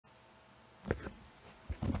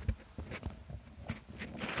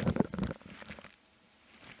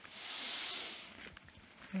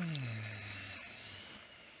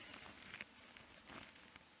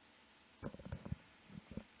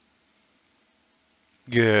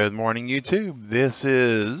Good morning, YouTube. This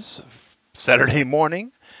is Saturday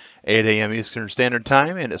morning, 8 a.m. Eastern Standard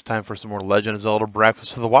Time, and it's time for some more Legend of Zelda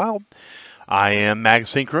Breakfast of the Wild. I am Mag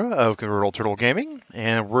Syncra of Convertible Turtle Gaming,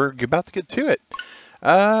 and we're about to get to it.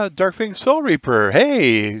 Darkfang Soul Reaper,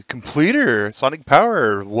 hey, Completer, Sonic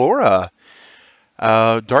Power, Laura.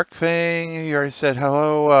 Darkfang, you already said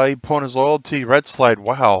hello. He pwned his loyalty, Red Slide,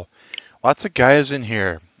 wow. Lots of guys in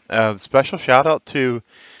here. Special shout out to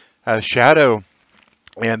Shadow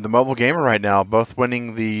and the Mobile Gamer right now, both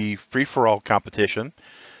winning the free-for-all competition,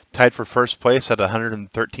 tied for first place at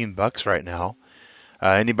 113 bucks right now.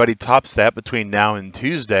 Anybody tops that between now and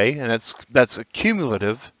Tuesday, and that's a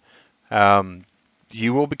cumulative.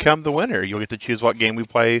 You will become the winner. You'll get to choose what game we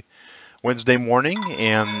play Wednesday morning,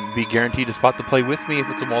 and be guaranteed a spot to play with me if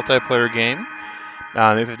it's a multiplayer game.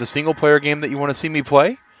 If it's a single-player game that you want to see me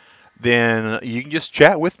play, then you can just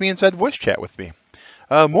chat with me inside voice chat with me.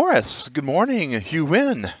 Morris, good morning. Hugh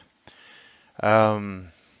Wynn. Yeah,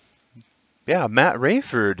 Matt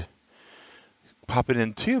Rayford popping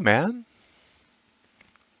in too, man.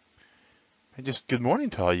 And just good morning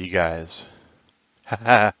to all you guys.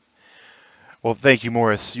 Well, thank you,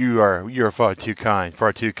 Morris. You're far too kind.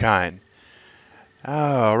 Far too kind.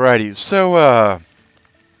 Alrighty, so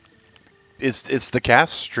it's the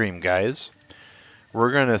Kass stream, guys.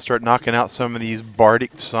 We're gonna start knocking out some of these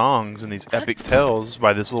bardic songs and these epic tales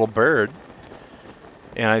by this little bird.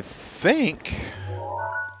 And I think,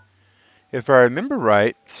 if I remember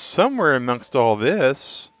right, somewhere amongst all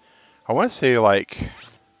this, I want to say like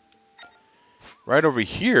right over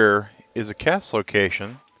here is a Kass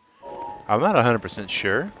location. I'm not 100%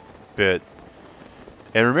 sure, but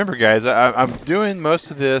and remember, guys, I'm doing most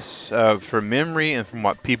of this from memory and from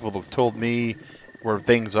what people have told me where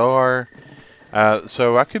things are.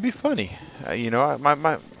 So I could be funny, you know,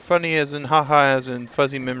 my funny as in haha, as in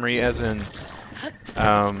fuzzy memory, as in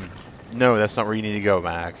no, that's not where you need to go,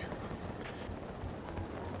 Mag.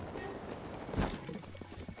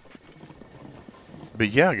 But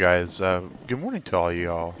yeah, guys, good morning to all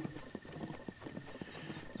y'all.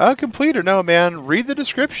 Completer, no, man, read the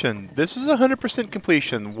description. This is 100%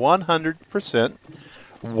 completion, 100%.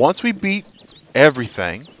 Once we beat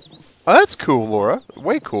everything, oh, that's cool, Laura,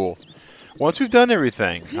 way cool. Once we've done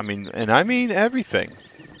everything, I mean everything,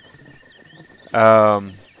 we're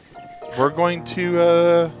going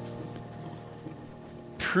to,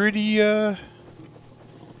 pretty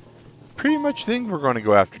much think we're going to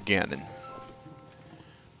go after Ganon.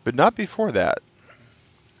 But not before that.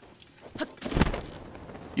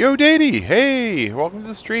 Yo, Daddy! Hey! Welcome to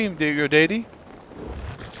the stream, Yo, Daddy.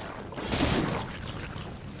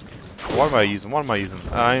 What am I using?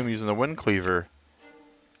 I am using the Wind Cleaver.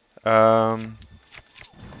 Let's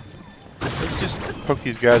just poke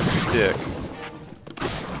these guys with a stick.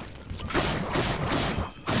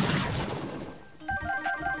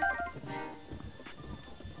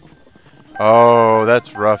 Oh,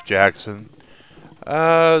 that's rough, Jackson.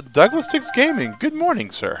 Douglas Tix Gaming. Good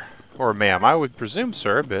morning, sir. Or ma'am, I would presume,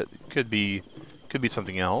 sir, but could be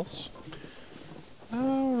something else.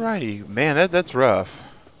 Alrighty, man, that's rough.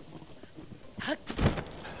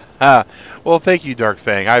 Well, thank you, Dark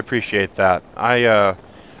Fang. I appreciate that. I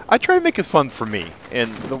try to make it fun for me,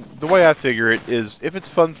 and the way I figure it is, if it's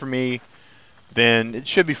fun for me, then it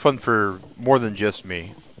should be fun for more than just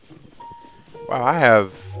me. Wow, I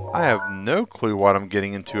have no clue what I'm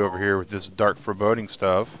getting into over here with this dark foreboding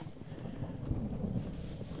stuff.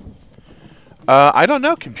 I don't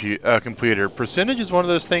know, Completer. Percentage is one of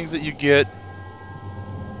those things that you get.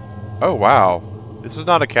 Oh wow, this is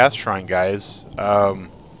not a Kass shrine, guys.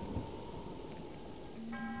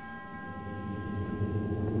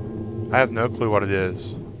 I have no clue what it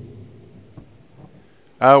is.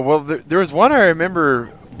 Well, there was one I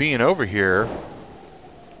remember being over here.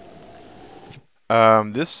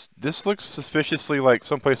 This looks suspiciously like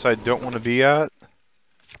someplace I don't want to be at.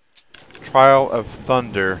 Trial of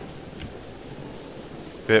Thunder.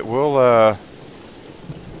 But we'll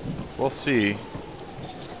see.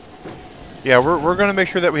 Yeah, we're going to make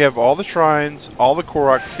sure that we have all the shrines, all the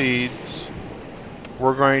Korok seeds.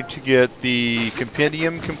 We're going to get the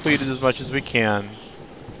compendium completed as much as we can.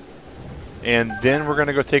 And then we're going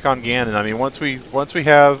to go take on Ganon. I mean, once we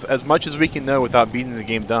have as much as we can know without beating the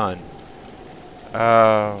game done.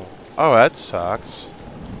 Oh, that sucks.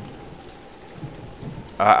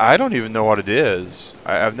 I don't even know what it is.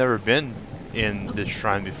 I've never been in this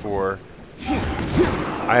shrine before.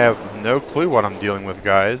 I have no clue what I'm dealing with,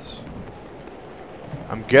 guys.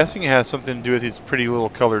 I'm guessing it has something to do with these pretty little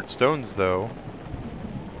colored stones, though.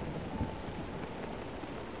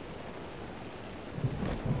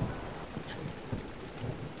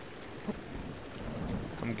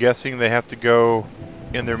 I'm guessing they have to go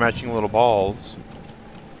in their matching little balls.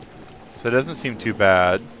 So it doesn't seem too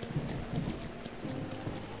bad.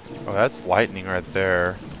 Oh, that's lightning right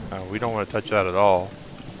there. We don't want to touch that at all.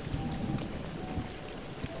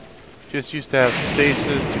 Just used to have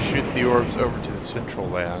stasis to shoot the orbs over to the central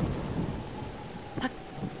land.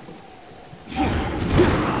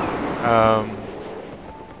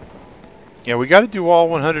 Yeah, we got to do all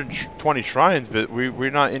 120 shrines, but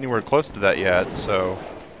we're not anywhere close to that yet, so...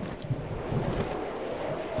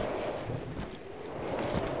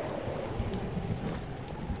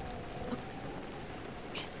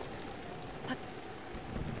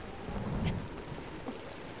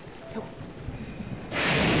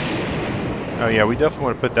 Oh yeah, we definitely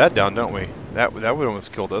want to put that down, don't we? That would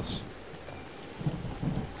almost killed us.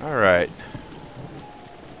 Alright.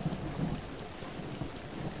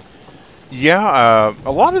 Yeah,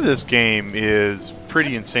 a lot of this game is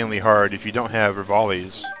pretty insanely hard if you don't have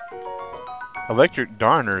Rivali's. Electric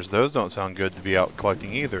Darners, those don't sound good to be out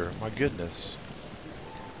collecting either. My goodness.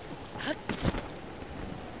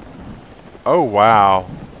 Oh, wow.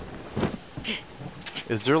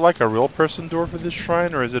 Is there like a real person door for this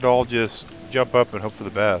shrine, or is it all just jump up and hope for the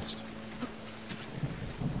best?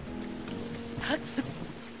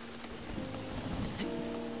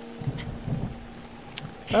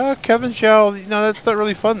 Kevin Shell, you know, that's not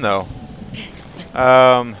really fun though.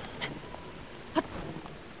 Yeah,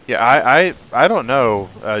 I don't know,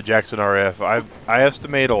 Jackson RF. I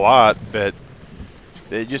estimate a lot, but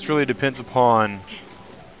it just really depends upon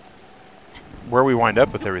where we wind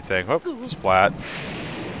up with everything. Oh, splat.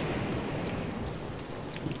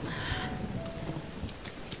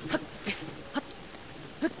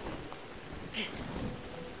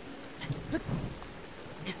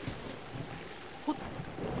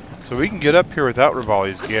 So we can get up here without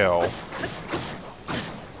Rivali's Gale.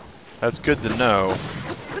 That's good to know.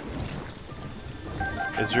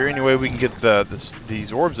 Is there any way we can get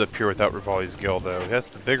these orbs up here without Rivali's Gale, though? That's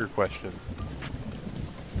the bigger question.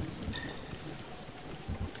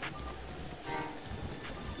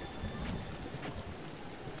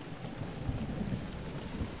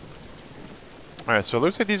 Alright, so it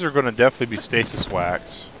looks like these are going to definitely be stasis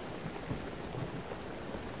wax.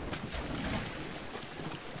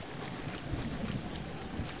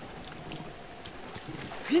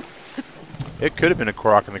 It could have been a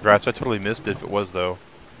Korok in the grass. I totally missed it if it was, though.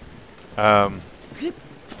 Oh,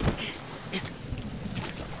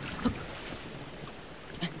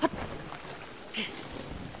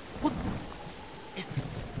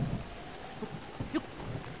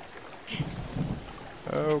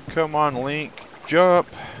 come on, Link. Jump!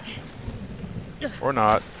 Or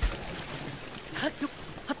not.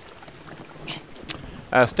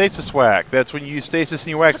 Stasis whack. That's when you use stasis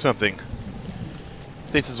and you whack something.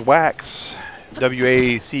 Stasis wax.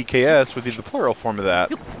 W-A-C-K-S would be the plural form of that,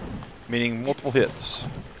 meaning multiple hits.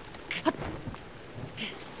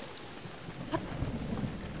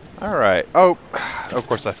 Alright. Oh, of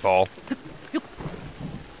course I fall.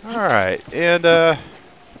 Alright, and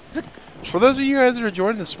for those of you guys that are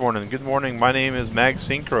joining this morning, good morning. My name is Mag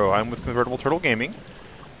Synchro. I'm with Convertible Turtle Gaming,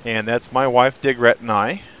 and that's my wife Digret and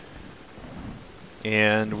I.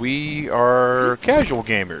 And we are casual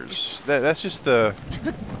gamers. That's just the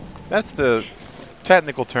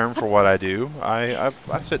technical term for what I do. I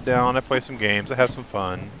sit down, I play some games, I have some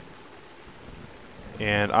fun,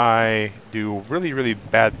 and I do really, really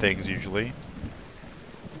bad things usually.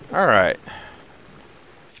 Alright.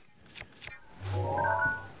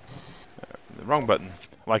 Wrong button.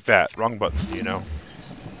 Like that. Wrong button, you know.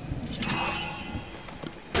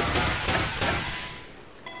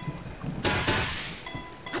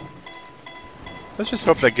 Let's just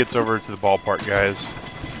hope that gets over to the ballpark, guys.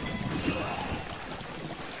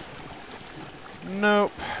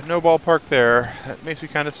 Nope, no ballpark there. That makes me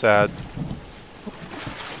kind of sad.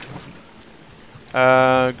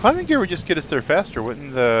 Climbing gear would just get us there faster,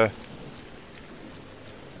 wouldn't the...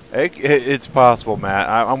 It's possible, Matt.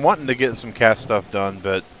 I'm wanting to get some Kass stuff done,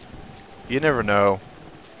 but you never know.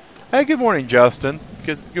 Hey, good morning, Justin.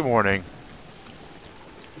 Good morning.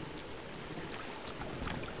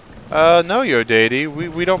 No, Yo Daddy.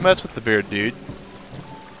 We don't mess with the beard, dude.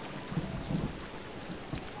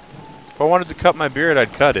 If I wanted to cut my beard,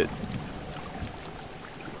 I'd cut it.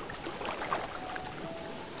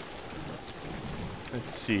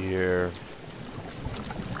 Let's see here.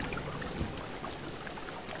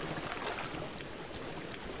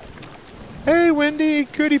 Hey, Wendy,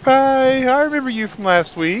 Cootie Pie. I remember you from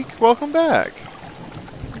last week. Welcome back.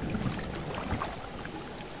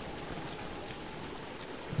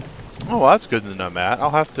 Oh, well, that's good to know, Matt. I'll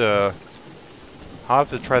have to I'll have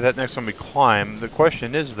to try that next time we climb. The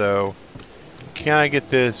question is, though, can I get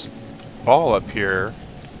this ball up here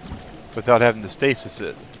without having to stasis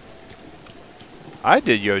it? I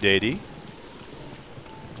did, Yodady.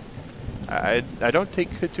 I don't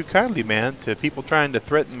take too kindly, man, to people trying to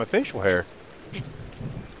threaten my facial hair.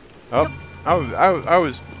 Oh, I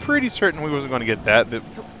was pretty certain we wasn't going to get that, but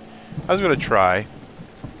I was going to try.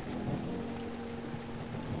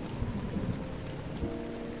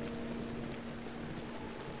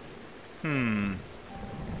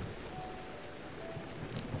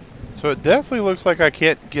 So it definitely looks like I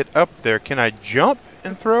can't get up there. Can I jump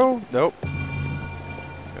and throw? Nope.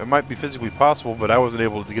 It might be physically possible, but I wasn't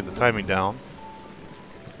able to get the timing down.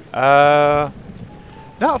 Not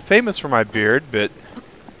famous for my beard, but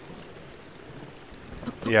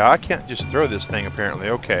yeah, I can't just throw this thing apparently.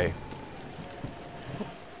 Okay.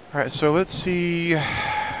 Alright, so let's see.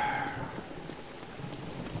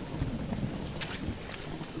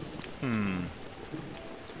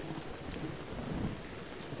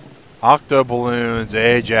 Octo balloons,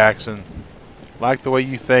 hey Jackson. Like the way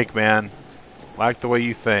you think, man. Like the way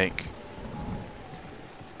you think.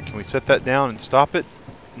 Can we set that down and stop it?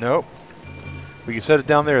 Nope. We can set it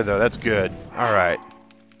down there though, that's good. Alright.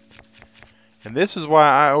 And this is why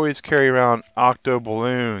I always carry around octo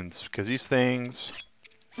balloons, because these things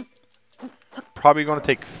probably going to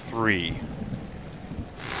take 3.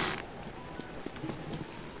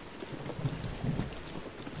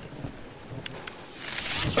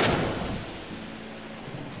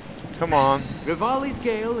 Come on. Rivali's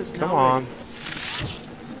gale is Come now on.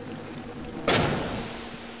 ready.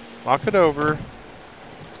 Lock it over.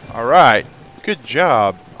 Alright. Good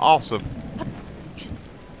job. Awesome.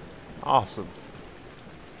 Awesome.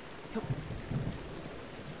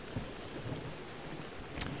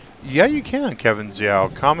 Yeah, you can, Kevin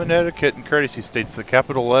Xiao. Common etiquette and courtesy states the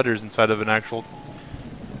capital letters inside of an actual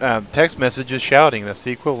text message is shouting. That's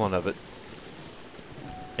the equivalent of it.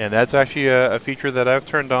 And that's actually a feature that I've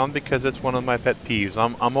turned on because it's one of my pet peeves.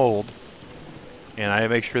 I'm old, and I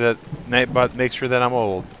make sure that Nightbot makes sure that I'm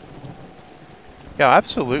old. Yeah,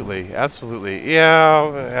 absolutely, absolutely.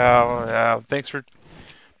 Yeah. Thanks for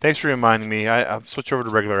reminding me. I'll switch over to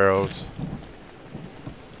regular arrows.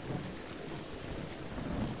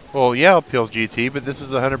 Well, yeah, Pills GT, but this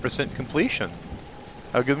is 100% completion.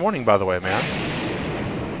 Good morning, by the way, man.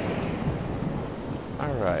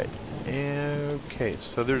 All right. Okay,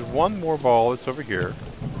 so there's one more ball that's over here.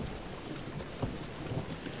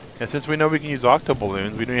 And since we know we can use octo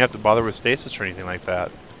balloons, we don't even have to bother with stasis or anything like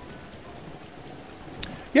that.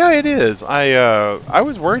 Yeah, it is. I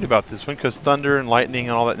was worried about this one because thunder and lightning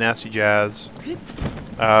and all that nasty jazz.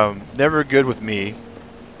 Never good with me.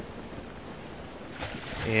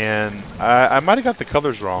 And I might have got the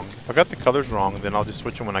colors wrong. If I got the colors wrong, then I'll just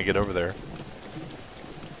switch them when I get over there.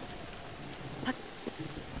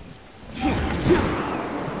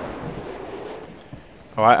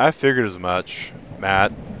 Oh, I figured as much,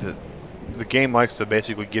 Matt. The game likes to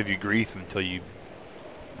basically give you grief until you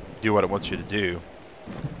do what it wants you to do.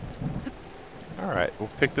 Alright, we'll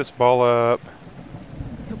pick this ball up.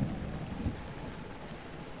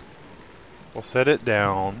 We'll set it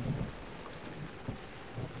down.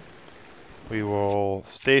 We will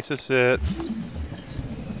stasis it.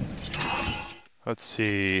 Let's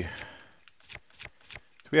see.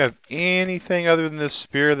 Do we have anything other than this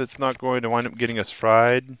spear that's not going to wind up getting us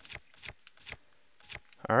fried?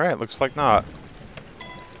 Alright, looks like not.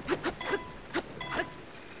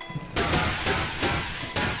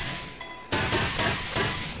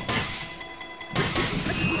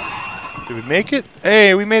 Did we make it?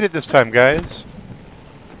 Hey, we made it this time, guys.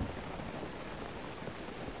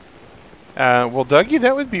 Well, Dougie,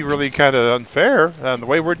 that would be really kind of unfair. The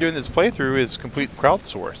way we're doing this playthrough is complete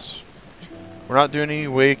crowdsource. We're not doing any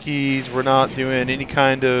wikis. We're not doing any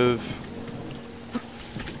kind of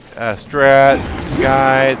strat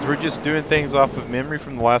guides. We're just doing things off of memory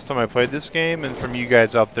from the last time I played this game and from you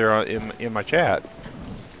guys out there in my chat.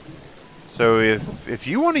 So if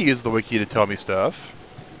you want to use the wiki to tell me stuff,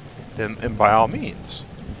 then by all means.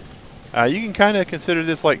 You can kind of consider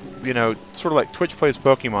this like, you know, sort of like Twitch plays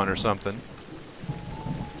Pokemon or something.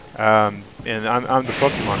 And I'm the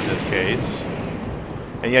Pokemon in this case.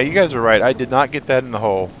 And yeah, you guys are right. I did not get that in the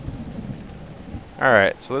hole.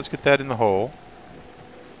 Alright, so let's get that in the hole.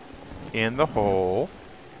 In the hole.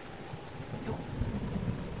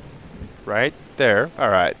 Right there.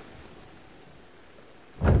 Alright.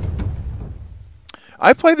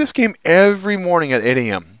 I play this game every morning at 8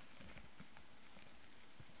 AM.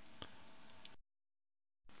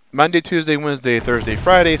 Monday, Tuesday, Wednesday, Thursday,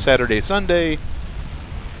 Friday, Saturday, Sunday.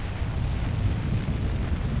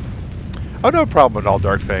 Oh, no problem at all,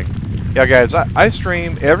 Dark Fang. Yeah, guys, I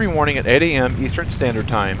stream every morning at 8 AM Eastern Standard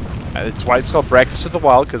Time. It's why it's called Breakfast of the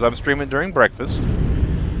Wild, because I'm streaming during breakfast.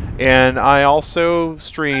 And I also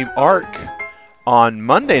stream Ark on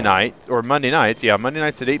Monday nights, Monday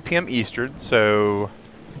nights at 8 PM Eastern, so...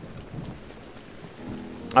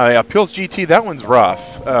 yeah, Pills GT, that one's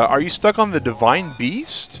rough. Are you stuck on the Divine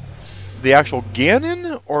Beast? The actual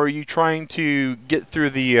Ganon? Or are you trying to get through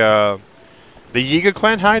the Yiga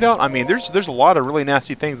Clan hideout? I mean, there's a lot of really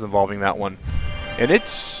nasty things involving that one. And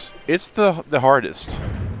it's the hardest.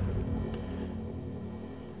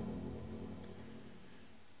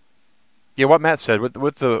 Yeah, what Matt said with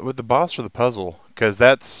the boss or the puzzle, because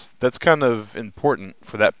that's kind of important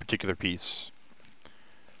for that particular piece.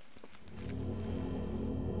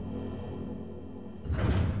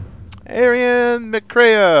 Arian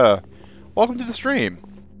McCrea, welcome to the stream.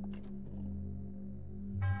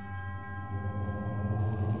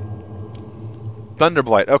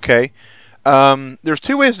 Thunderblight, okay. There's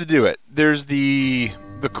two ways to do it. There's the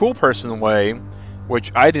cool person way,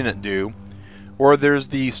 which I didn't do. Or there's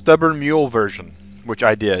the Stubborn Mule version, which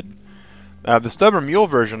I did. The Stubborn Mule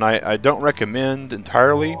version I don't recommend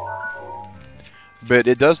entirely, but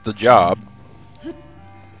it does the job.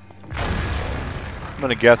 I'm going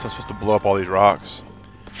to guess I'm supposed to blow up all these rocks.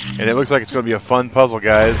 And it looks like it's going to be a fun puzzle,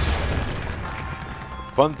 guys.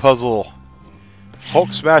 Fun puzzle.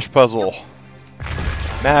 Hulk Smash puzzle.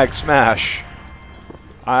 Mag Smash.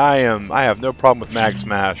 I have no problem with Mag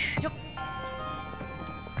Smash.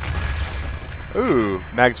 Ooh,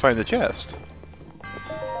 Mag's find the chest.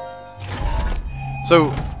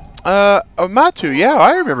 So, Matu, yeah,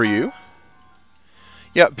 I remember you.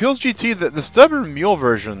 Yeah, Pills GT, the Stubborn Mule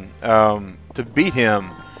version, to beat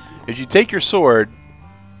him, is you take your sword,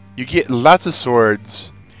 you get lots of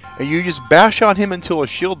swords, and you just bash on him until his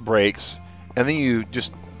shield breaks, and then you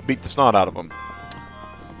just beat the snot out of him.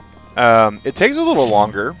 It takes a little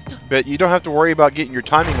longer, but you don't have to worry about getting your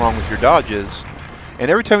timing wrong with your dodges. And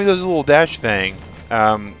every time he does a little dash thing,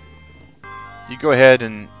 you go ahead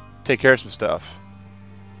and take care of some stuff.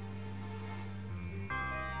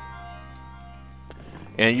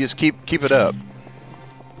 And you just keep it up.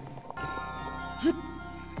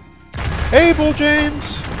 Hey, Bull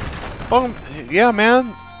James! Welcome. Yeah,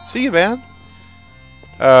 man. See you, man.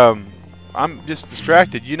 I'm just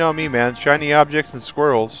distracted. You know me, man. Shiny objects and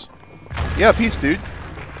squirrels. Yeah, peace, dude.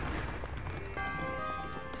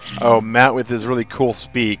 Oh, Matt with his really cool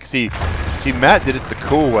speak. See, Matt did it the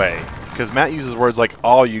cool way. Because Matt uses words like,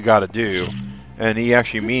 all you gotta do. And he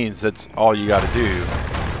actually means that's all you gotta do.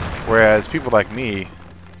 Whereas people like me,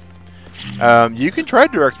 you can try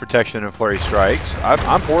direct protection and flurry strikes.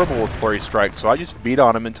 I'm horrible with flurry strikes, so I just beat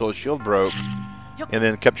on him until his shield broke. And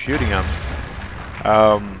then kept shooting him.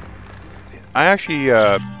 I actually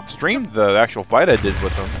streamed the actual fight I did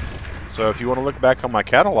with him. So if you want to look back on my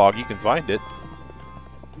catalog, you can find it.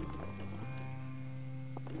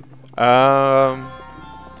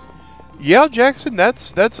 Yeah, Jackson,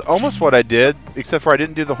 that's almost what I did, except for I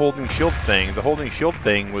didn't do the holding shield thing. The holding shield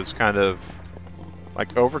thing was kind of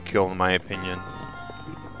like overkill in my opinion.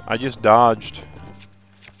 I just dodged.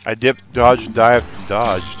 I dipped, dodged, dived, and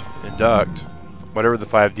dodged, and ducked. Whatever the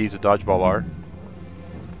 5 Ds of dodgeball are.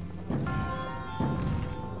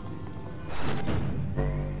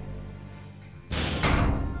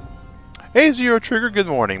 Hey, Zero Trigger, good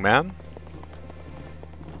morning, man.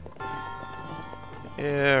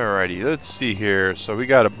 Alrighty, let's see here. So we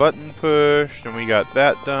got a button pushed, and we got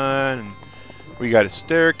that done, and we got a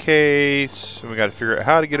staircase, and we got to figure out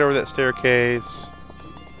how to get over that staircase.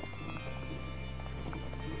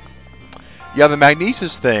 Yeah, the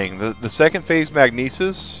magnesis thing, the second phase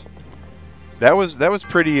magnesis, that was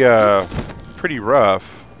pretty pretty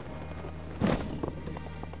rough.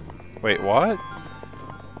 Wait, what?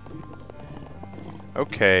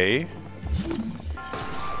 Okay.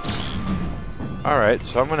 Alright,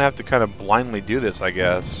 so I'm gonna have to kind of blindly do this, I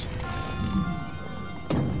guess.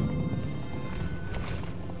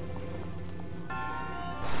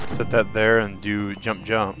 Set that there and do jump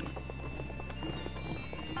jump.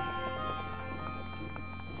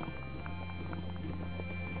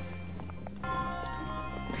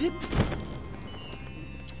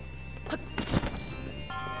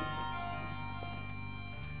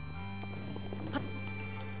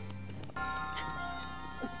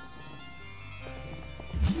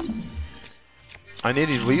 I need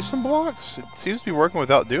to leave some blocks? It seems to be working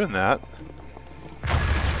without doing that.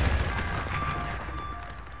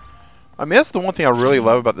 I mean, that's the one thing I really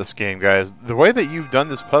love about this game, guys. The way that you've done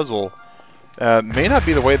this puzzle may not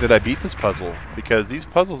be the way that I beat this puzzle, because these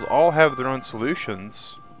puzzles all have their own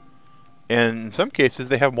solutions, and in some cases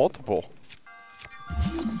they have multiple.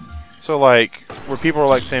 So, like, where people are,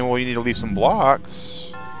 like, saying, well, you need to leave some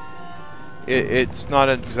blocks, it's not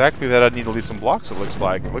exactly that I need to leave some blocks, it looks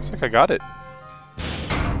like. It looks like I got it.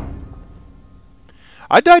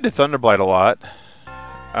 I died to Thunderblight a lot.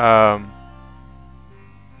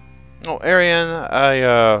 Oh,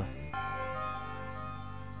 Arian,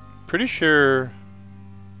 pretty sure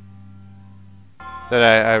that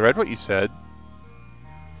I read what you said.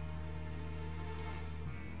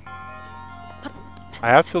 I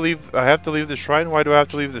have to leave the shrine? Why do I have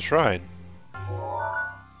to leave the shrine?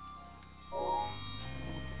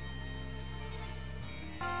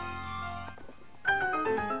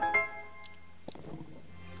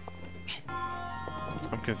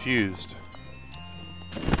 I'm confused.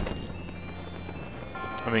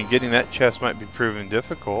 I mean, getting that chest might be proven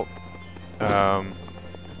difficult. But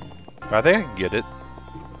I think I can get it.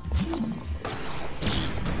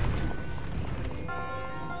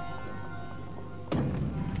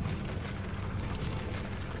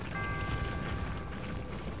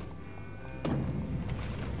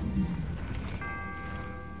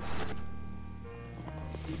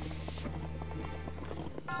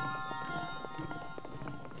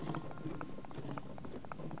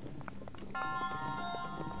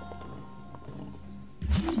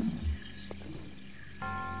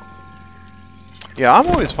 Yeah, I'm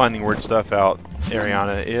always finding weird stuff out,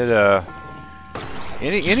 Ariana.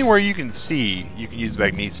 Anywhere you can see, you can use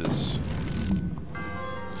magnesis.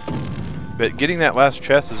 But getting that last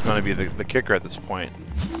chest is going to be the kicker at this point.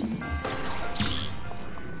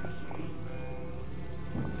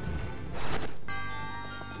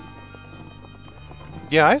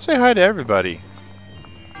 Yeah, I say hi to everybody.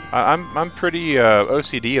 I'm pretty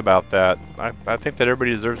OCD about that. I think that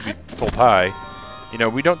everybody deserves to be told hi. You know,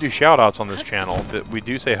 we don't do shout-outs on this channel, but we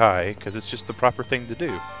do say hi, because it's just the proper thing to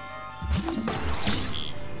do.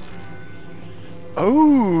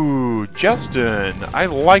 Oh, Justin, I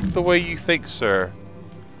like the way you think, sir.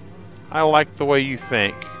 I like the way you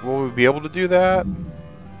think. Will we be able to do that?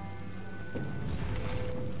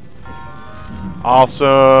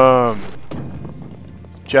 Awesome!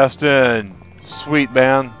 Justin, sweet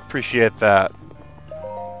man, appreciate that.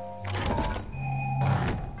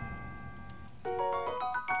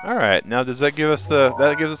 Alright, now does that give us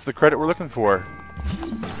the credit we're looking for?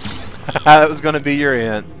 That was gonna be your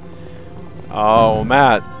hint. Oh,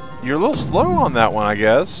 Matt, you're a little slow on that one, I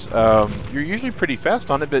guess. You're usually pretty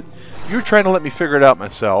fast on it, but you were trying to let me figure it out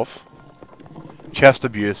myself. Chest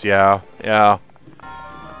abuse, yeah.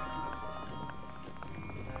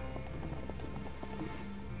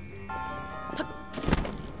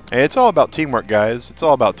 Hey, it's all about teamwork, guys. It's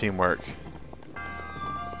all about teamwork.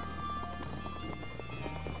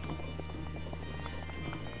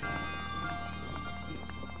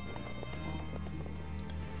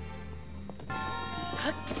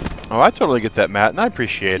 Oh, I totally get that, Matt, and I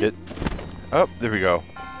appreciate it. Oh, there we go.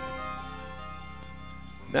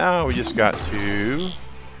 Now we just got to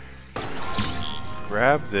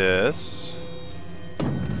grab this,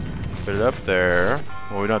 put it up there.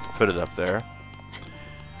 Well, we don't have to put it up there.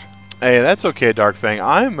 Hey, that's okay, Dark Fang.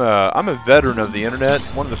 I'm a veteran of the internet.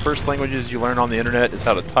 One of the first languages you learn on the internet is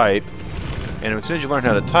how to type. And as soon as you learn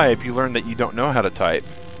how to type, you learn that you don't know how to type.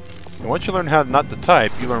 And once you learn how not to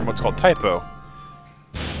type, you learn what's called typo.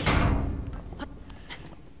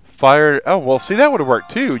 Fired. Oh, well, see, that would have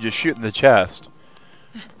worked too, just shooting the chest.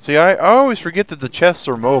 See, I always forget that the chests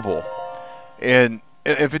are mobile. And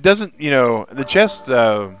if it doesn't, you know, the chest,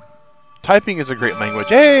 typing is a great language.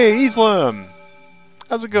 Hey, Islam!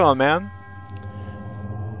 How's it going, man?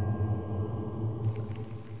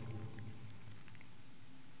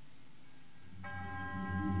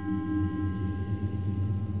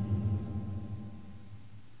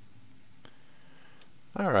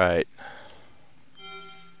 All right.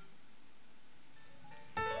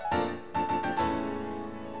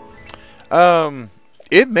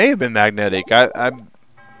 It may have been magnetic. I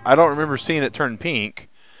don't remember seeing it turn pink.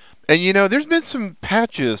 And you know, there's been some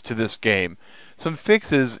patches to this game, some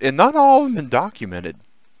fixes, and not all have been documented.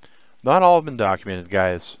 Not all have been documented,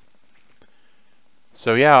 guys.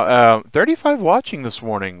 So yeah, 35 watching this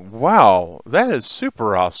morning. Wow, that is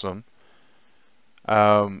super awesome.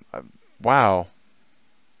 Wow.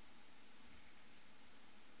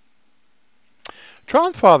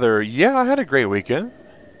 Tronfather, yeah, I had a great weekend.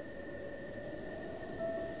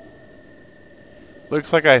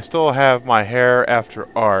 Looks like I still have my hair after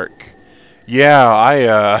Arc.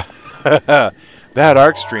 Yeah, that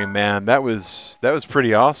Arc stream, man, that was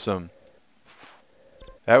pretty awesome.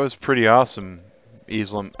 That was pretty awesome,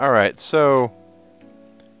 Islam. All right, so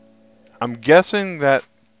I'm guessing that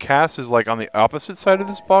Kass is like on the opposite side of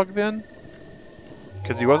this bog then.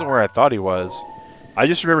 because he wasn't where I thought he was. I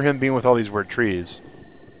just remember him being with all these weird trees.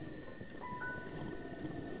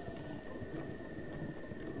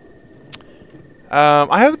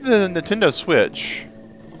 I have the Nintendo Switch.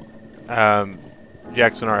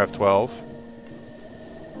 Jackson RF12.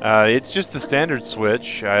 It's just the standard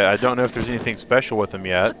Switch. I don't know if there's anything special with them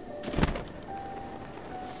yet.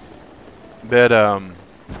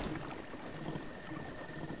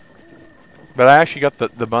 But I actually got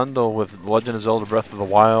the bundle with Legend of Zelda Breath of the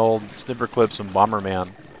Wild, Snipper Clips, and Bomberman.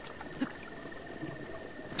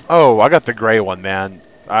 Oh, I got the gray one, man.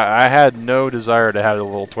 I had no desire to have the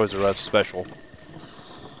little Toys R Us special.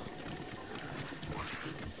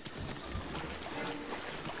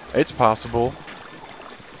 It's possible.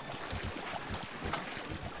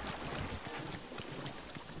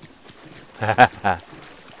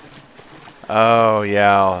 Oh,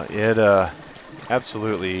 yeah. It,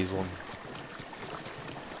 absolutely, Easel.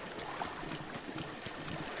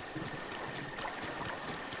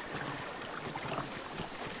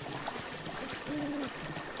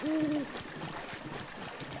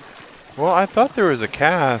 Well, I thought there was a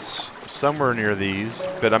Kass somewhere near these,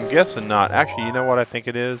 but I'm guessing not. Actually, you know what I think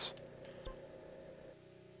it is?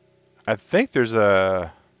 I think there's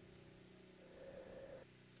a...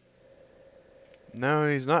 No,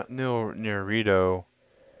 he's not near Rito.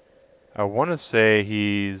 I want to say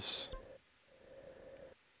he's...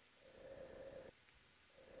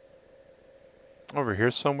 over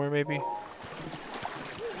here somewhere, maybe?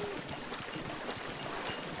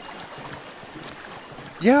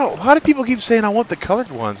 Yeah, a lot of people keep saying, I want the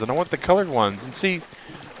colored ones, and I want the colored ones. And see,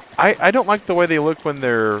 I don't like the way they look when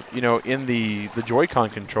they're, you know, in the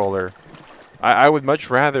Joy-Con controller. I would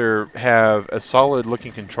much rather have a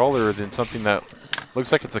solid-looking controller than something that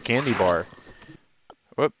looks like it's a candy bar.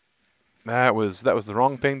 Whoop. That was the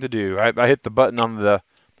wrong thing to do. I hit the button on the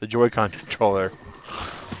Joy-Con controller.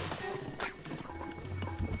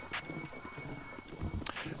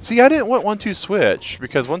 See, I didn't want 1-2 Switch,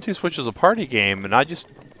 because 1-2 Switch is a party game, and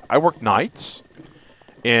I work nights,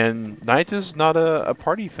 and nights is not a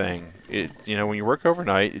party thing. It, you know, when you work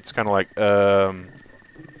overnight, it's kind of like,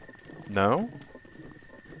 no?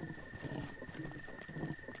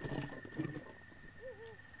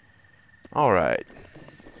 Alright.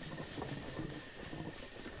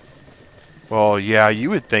 Well, yeah, you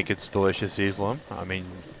would think it's delicious, Islam. I mean,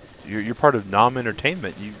 you're part of Nom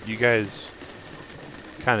Entertainment. You guys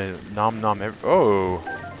kind of nom oh,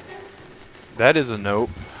 that is a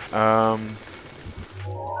nope. Time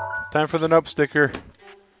for the nope sticker.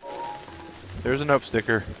 There's a nope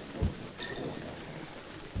sticker.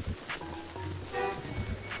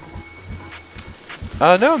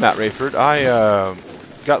 No, Matt Rayford. I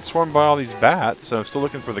got swarmed by all these bats, so I'm still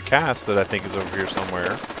looking for the Kass that I think is over here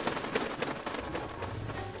somewhere.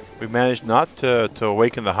 We managed not to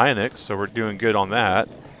awaken the Hynix, so we're doing good on that.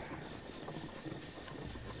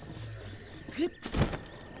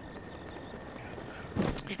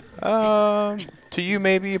 To you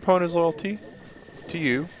maybe, opponent's loyalty. To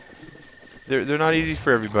you. They're not easy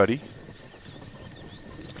for everybody.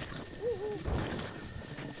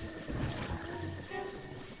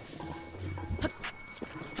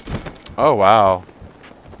 Oh wow.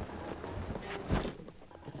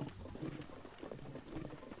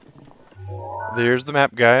 There's the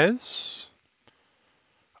map, guys.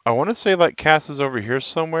 I want to say like Kass is over here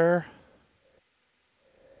somewhere.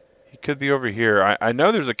 He could be over here. I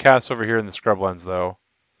know there's a Kass over here in the scrublands, though.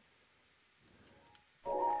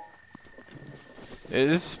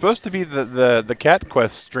 This is supposed to be the Cat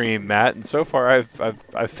Quest stream, Matt, and so far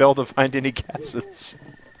I've failed to find any Kasses.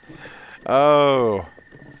 Oh.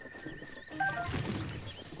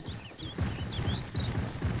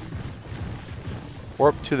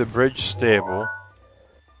 Warp to the bridge stable.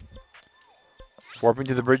 Warping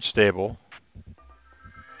to the bridge stable.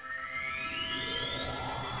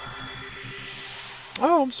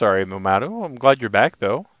 Oh, I'm sorry, Momato. I'm glad you're back,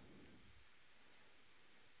 though.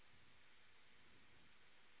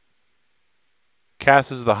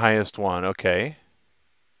 Kass is the highest one. Okay.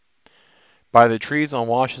 By the trees on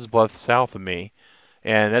Wash's Bluff south of me.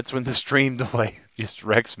 And that's when the stream delay just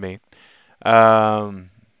wrecks me.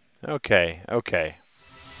 Okay, okay.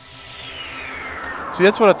 See,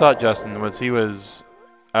 that's what I thought, Justin, was he was...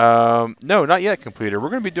 no, not yet, completer. We're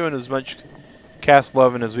going to be doing as much Kass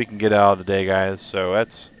loving as we can get out of the day, guys. So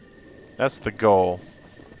that's the goal.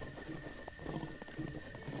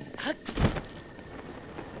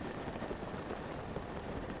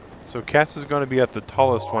 So Kass is going to be at the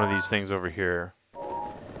tallest one of these things over here.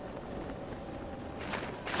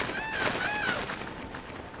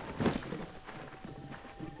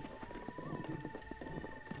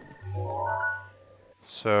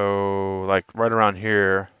 So, like, right around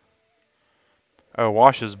here. Oh,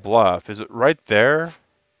 Wash's Bluff. Is it right there?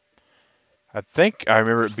 I think I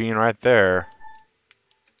remember it being right there.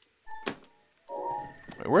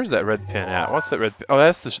 Wait, where's that red pin at? What's that red pin? Oh,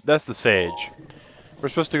 that's the sage. We're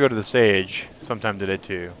supposed to go to the sage sometime today,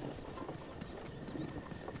 too.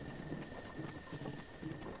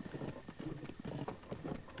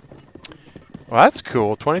 Well, that's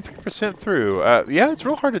cool. 23% through. Yeah, it's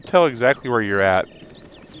real hard to tell exactly where you're at.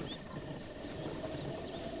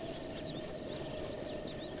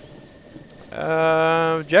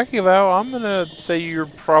 Jackie Lau, I'm gonna say you're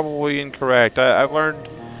probably incorrect. I've learned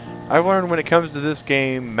when it comes to this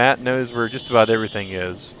game, Matt knows where just about everything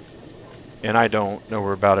is, and I don't know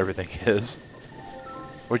where about everything is,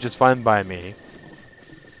 which is fine by me.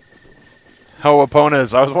 Oh,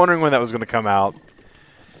 Eponas, I was wondering when that was gonna come out.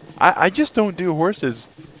 I just don't do horses.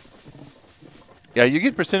 Yeah, you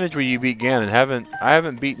get percentage when you beat Ganon. I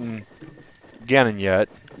haven't beaten Ganon yet.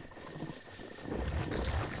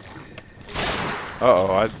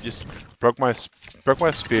 Uh-oh, I just broke my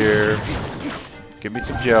spear. Give me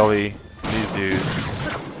some jelly from these dudes.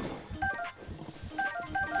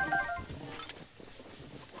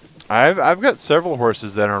 I've got several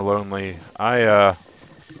horses that are lonely. I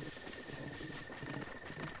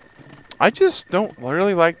just don't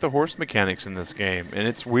really like the horse mechanics in this game, and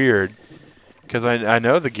it's weird because I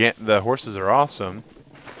know the horses are awesome.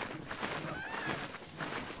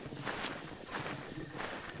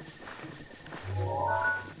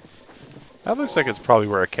 That looks like it's probably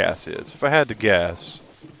where a Kass is. If I had to guess,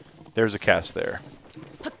 there's a Kass there.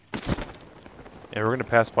 And we're going to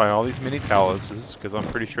pass by all these mini taluses, because I'm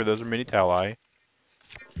pretty sure those are mini tali.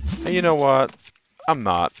 And you know what? I'm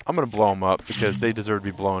not. I'm going to blow them up, because they deserve to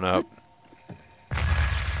be blown up.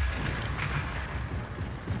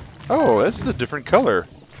 Oh, this is a different color.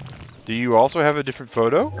 Do you also have a different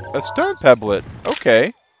photo? A stone pebblet.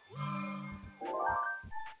 Okay.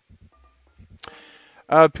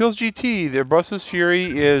 Pills GT, the Brussels Fury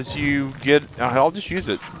is you get... I'll just use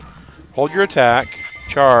it. Hold your attack,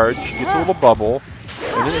 charge, gets a little bubble,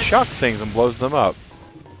 and then it shocks things and blows them up.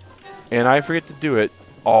 And I forget to do it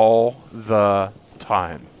all the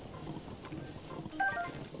time.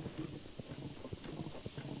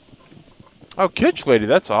 Oh, Kitsch Lady,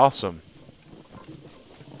 that's awesome.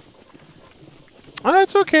 Oh,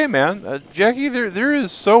 that's okay, man. Jackie, there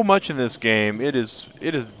is so much in this game. It is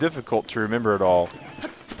difficult to remember it all.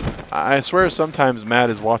 I swear sometimes Matt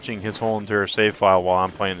is watching his whole entire save file while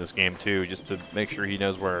I'm playing this game too, just to make sure he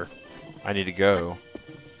knows where I need to go.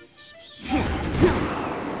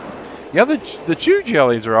 Yeah, the chew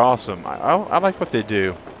jellies are awesome. I like what they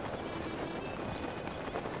do.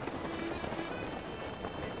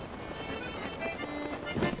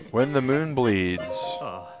 When the moon bleeds.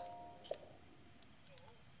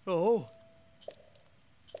 Oh.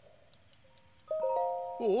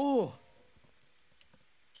 Oh.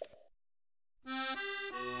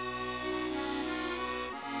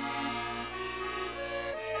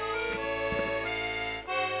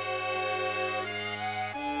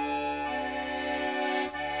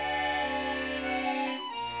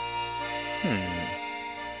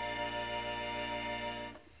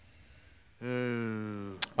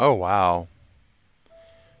 Oh, wow.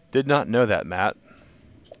 Did not know that, Matt.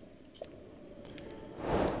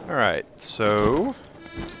 Alright, so...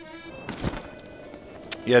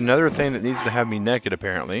 yeah, another thing that needs to have me naked,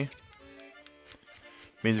 apparently.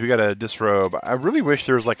 Means we gotta disrobe. I really wish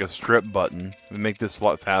there was like a strip button. It would make this a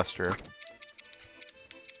lot faster.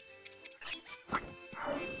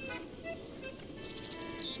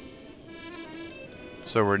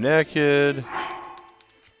 So we're naked.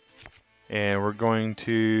 And we're going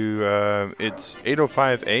to, it's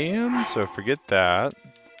 8:05 a.m., so forget that.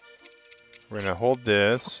 We're going to hold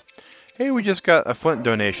this. Hey, we just got a flint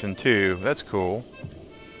donation too. That's cool.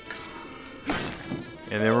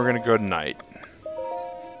 And then we're going to go to night.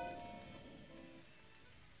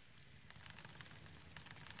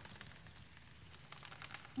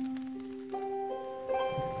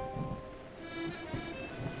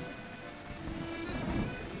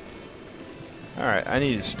 Alright, I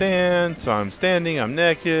need to stand, so I'm standing, I'm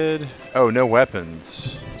naked. Oh, no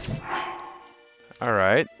weapons.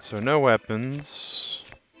 Alright, so no weapons.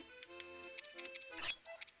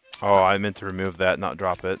 Oh, I meant to remove that, not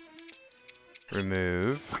drop it.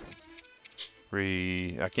 Remove.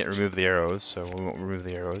 I can't remove the arrows, so we won't remove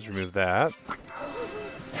the arrows. Remove that.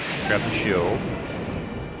 Grab the shield.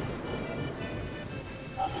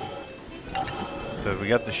 So we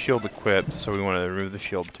got the shield equipped, so we want to remove the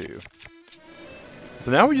shield too. So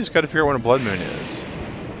now we just got to figure out when a blood moon is.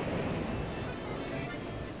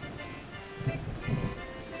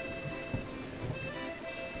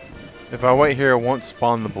 If I wait here, it won't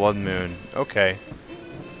spawn the blood moon. Okay.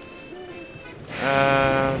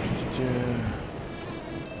 Uh,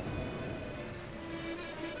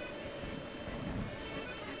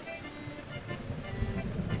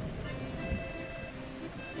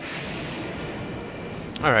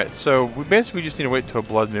 Alright, so we basically just need to wait till a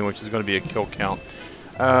blood moon, which is going to be a kill count.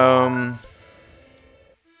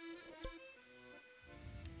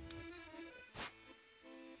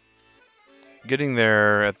 Getting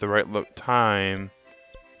there at the right time.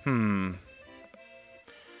 Blood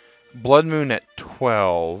moon at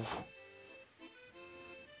 12.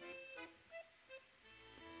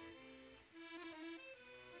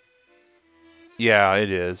 Yeah,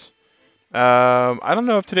 it is. I don't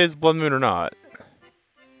know if today's blood moon or not.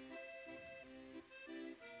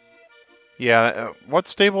 Yeah, what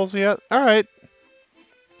stable is he at? Alright.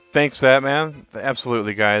 Thanks for that, man.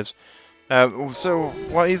 Absolutely, guys. So,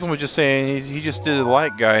 what Hazel was just saying, he just did a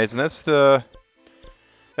like, guys, and that's the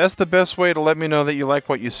best way to let me know that you like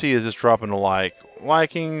what you see is just dropping a like.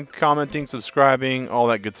 Liking, commenting, subscribing, all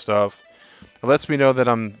that good stuff. It lets me know that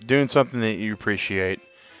I'm doing something that you appreciate.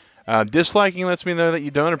 Disliking lets me know that you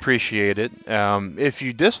don't appreciate it. If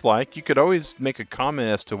you dislike, you could always make a comment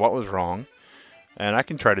as to what was wrong, and I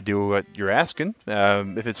can try to do what you're asking.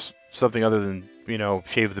 If it's something other than,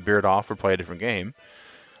 shave the beard off or play a different game.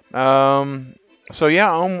 So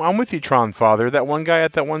yeah, I'm with you, Tron Father. That one guy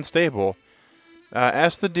at that one stable.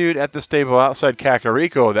 Ask the dude at the stable outside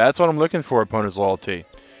Kakariko. That's what I'm looking for, Opponent's Loyalty.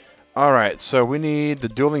 Alright, so we need the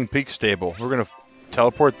Dueling Peak stable. We're going to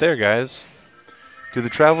teleport there, guys. Do the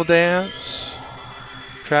travel dance.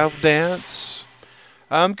 Travel dance.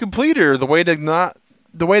 Completer. The way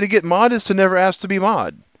to get mod is to never ask to be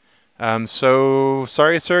mod. So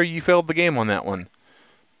sorry, sir, you failed the game on that one.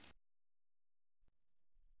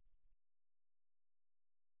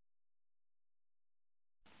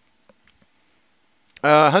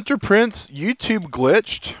 Hunter Prince, YouTube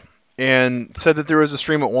glitched and said that there was a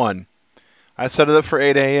stream at 1. I set it up for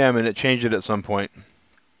 8 a.m. and it changed it at some point.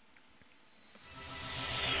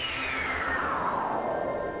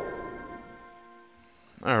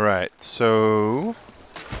 Alright, so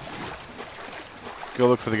go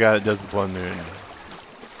look for the guy that does the blood moon.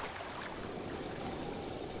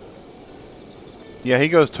 Yeah, he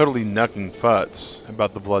goes totally knucking futs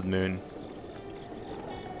about the blood moon.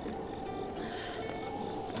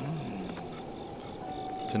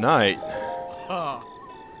 Tonight. Oh.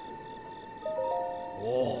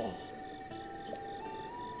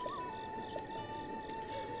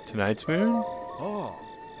 Tonight's moon? Oh.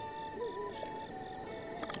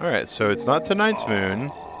 Alright, so it's not tonight's moon.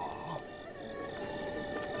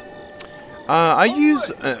 I use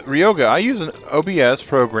Ryoga. I use an OBS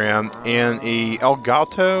program and a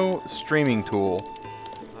Elgato streaming tool.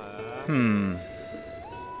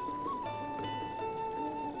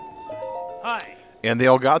 Hi. And the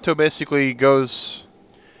Elgato basically goes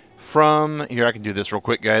from... Here, I can do this real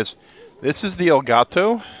quick, guys. This is the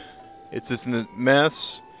Elgato. It's just in the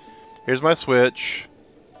mess. Here's my switch.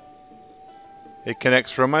 It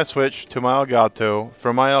connects from my switch to my Elgato,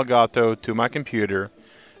 from my Elgato to my computer.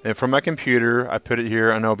 And from my computer, I put it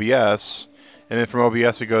here on OBS, and then from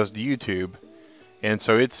OBS it goes to YouTube, and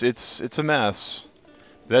so it's a mess.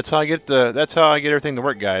 That's how I get everything to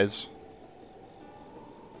work, guys.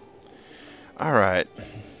 All right,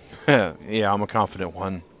 yeah, I'm a confident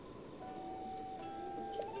one.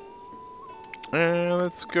 And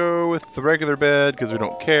let's go with the regular bed because we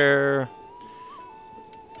don't care.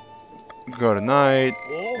 Go to night.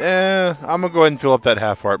 I'm gonna go ahead and fill up that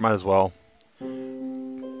half heart. Might as well.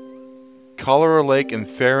 Colorado Lake in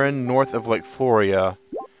Farron, north of Lake Floria,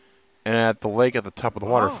 and at the lake at the top of the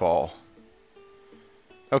waterfall.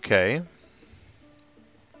 Okay.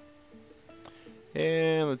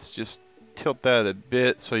 And let's just tilt that a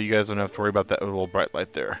bit so you guys don't have to worry about that little bright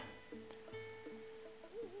light there.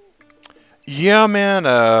 Yeah, man,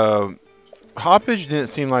 hoppage didn't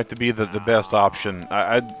seem like to be the best option.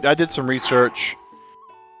 I did some research.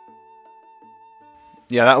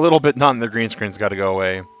 Yeah, that little bit not in the green screen's got to go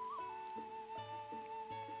away.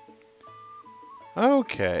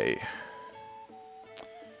 Okay.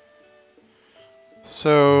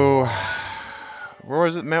 So, where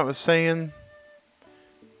was it Matt was saying?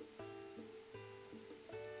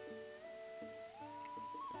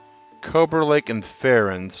 Cobra Lake and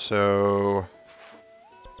Farron, so...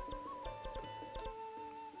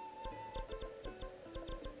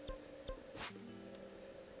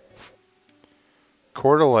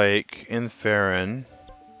 Coeur Lake in Farron.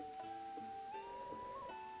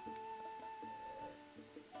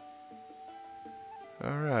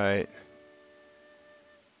 Alright.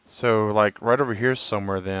 So, like, right over here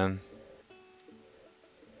somewhere then.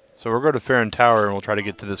 So we'll go to Farron Tower and we'll try to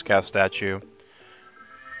get to this Kass statue.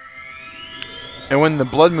 And when the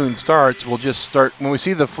blood moon starts, we'll just start. When we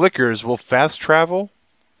see the flickers, we'll fast travel.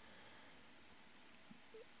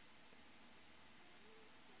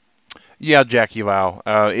 Yeah, Jackie Lau.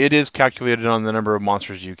 It is calculated on the number of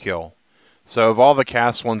monsters you kill. So of all the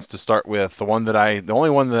Kass ones to start with, the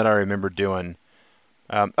only one that I remember doing.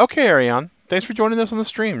 Okay, Ariane. Thanks for joining us on the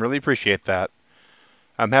stream. Really appreciate that.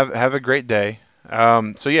 Have a great day.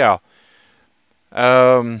 So yeah.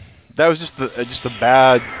 That was just a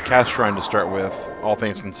bad Kass shrine to start with, all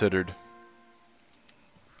things considered.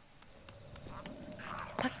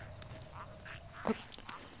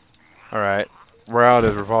 All right, we're out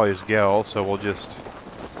of Rivalia's Gale, so we'll just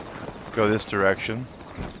go this direction.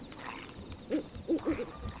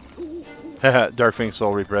 Darkwing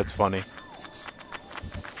Soul Reaper, that's funny.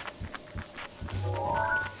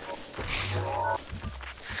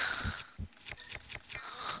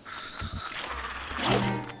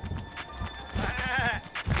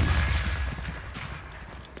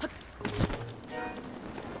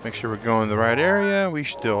 Make sure we're going the right area. We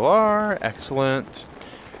still are. Excellent.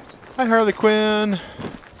 Hi, Harley Quinn.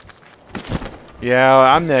 Yeah,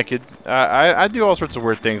 I'm naked. I do all sorts of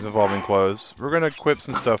weird things involving clothes. We're going to equip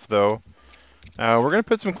some stuff, though. We're going to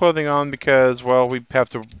put some clothing on because, well, we have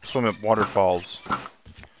to swim at waterfalls.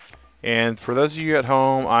 And for those of you at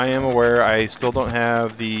home, I am aware I still don't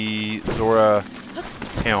have the Zora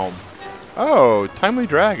helm. Oh, Timely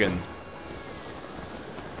Dragon.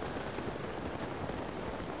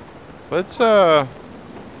 Let's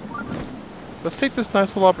take this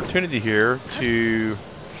nice little opportunity here to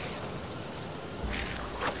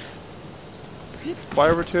fly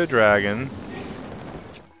over to a dragon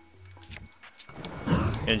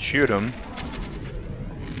and shoot him.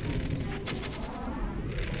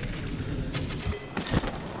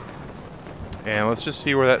 And let's just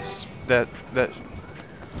see where that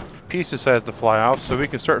piece decides to fly off, so we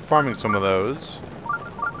can start farming some of those.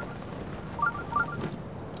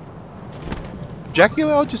 Jackie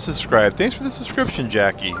Lau just subscribed. Thanks for the subscription,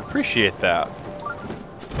 Jackie. Appreciate that.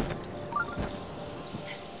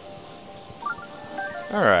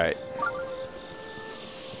 Alright.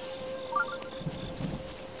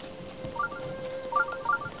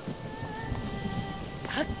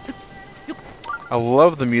 I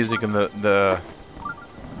love the music and the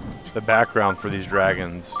background for these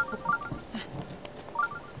dragons.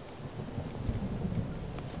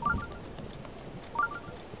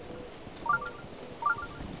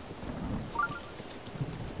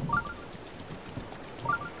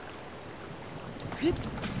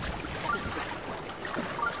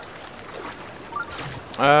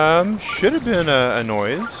 Should have been a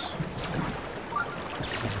noise.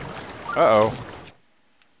 Uh-oh.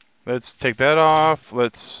 Let's take that off.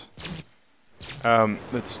 Let's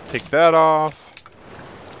take that off.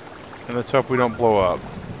 And let's hope we don't blow up.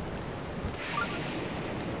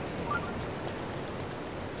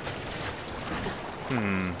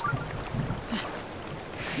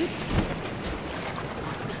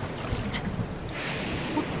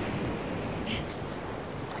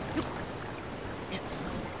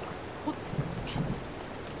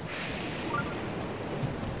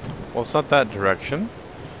 Well, it's not that direction.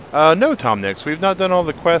 No, Tom Nix, we've not done all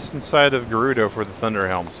the quests inside of Gerudo for the Thunder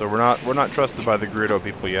Helm, so we're not trusted by the Gerudo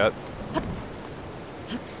people yet.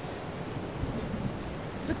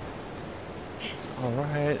 All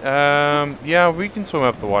right. Yeah, we can swim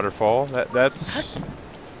up the waterfall. That's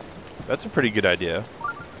a pretty good idea.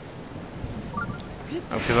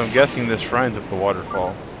 Because I'm guessing this shrine's up the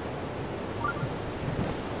waterfall.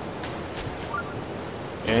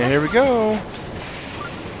 And here we go.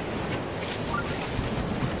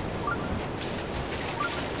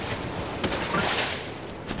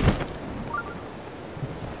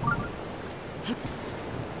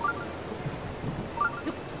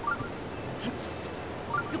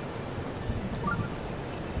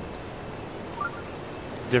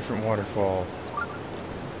 Different waterfall.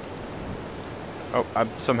 Oh,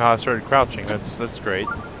 somehow I started crouching. That's great.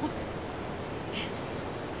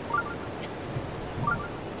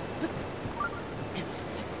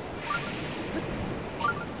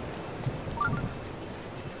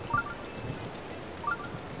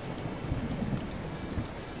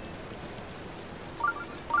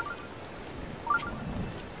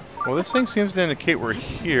 Well, this thing seems to indicate we're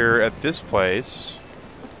here at this place.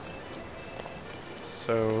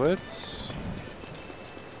 So let's...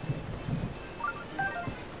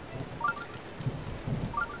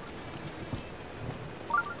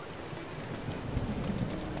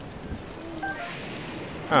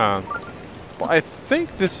 Well, I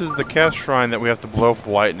think this is the Kass shrine that we have to blow up with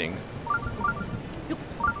lightning.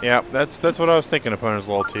 Yeah, that's what I was thinking, opponent's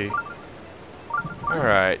loyalty.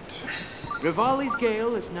 Alright. Rivali's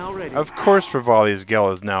Gale is now ready. Of course Rivali's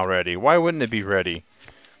Gale is now ready. Why wouldn't it be ready?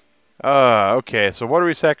 Okay, so what are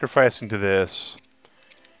we sacrificing to this?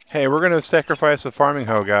 Hey, we're gonna sacrifice a farming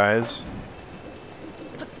hoe, guys.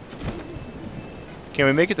 Can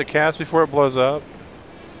we make it to Kass before it blows up?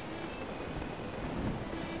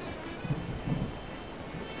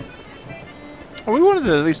 Well, we wanted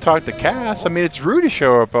to at least talk to Kass. I mean, it's rude to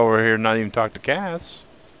show up over here and not even talk to Kass.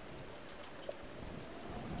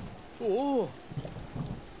 Oh.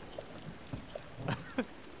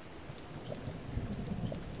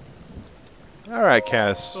 Alright,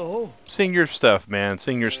 Kass. Oh. Sing your stuff, man.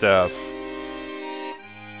 Sing your stuff.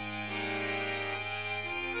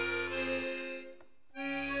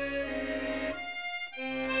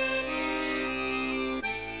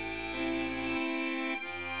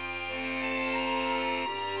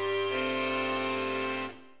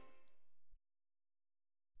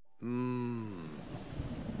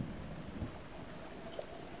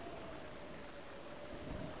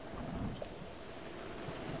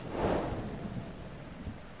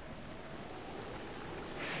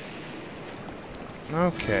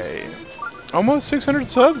 Okay. Almost 600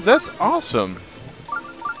 subs? That's awesome.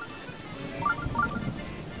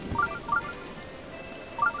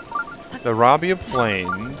 The Rabia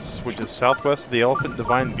Plains, which is southwest of the Elephant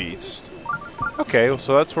Divine Beast. Okay, well,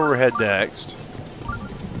 so that's where we're head next.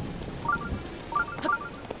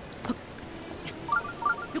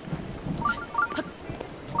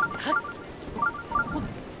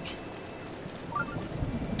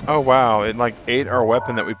 Oh wow, it like ate our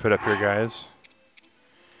weapon that we put up here, guys.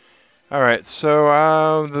 Alright,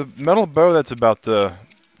 so the metal bow that's about to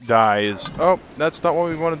die is... Oh, that's not what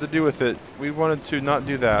we wanted to do with it. We wanted to not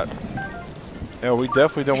do that. No, we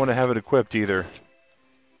definitely don't want to have it equipped either.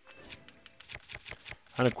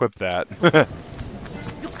 Unequip that.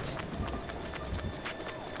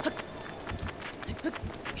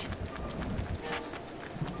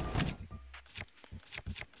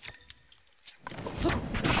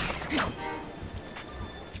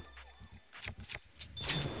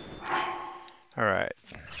 Alright.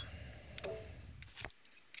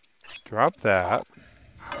 Drop that.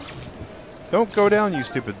 Don't go down, you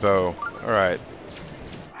stupid bow. Alright.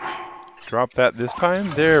 Drop that this time.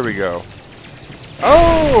 There we go.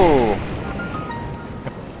 Oh!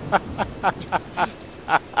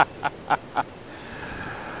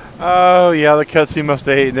 Oh, yeah, the cutscene must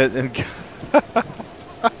have hated it. And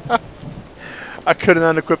I couldn't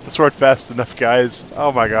unequip the sword fast enough, guys.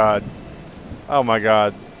 Oh my god. Oh my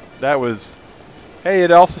god. That was... Hey,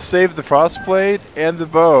 it also saved the frostblade and the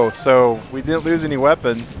bow, so we didn't lose any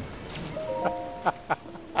weapon.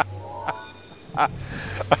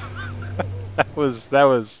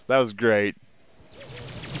 That was great.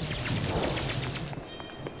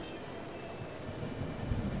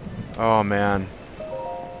 Oh man.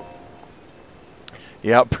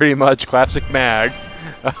 Yeah, pretty much classic mag.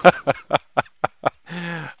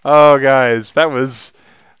 Oh guys, that was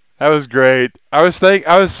great. I was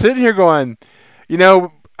sitting here going, you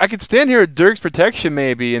know, I could stand here at Dirk's protection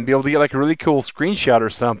maybe and be able to get like a really cool screenshot or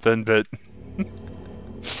something, but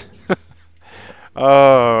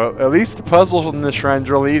oh, at least the puzzles in this shrine's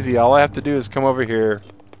real easy. All I have to do is come over here,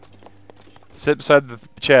 sit beside the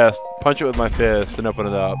chest, punch it with my fist, and open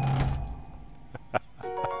it up.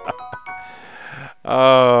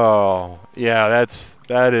 Oh, yeah,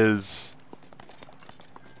 that is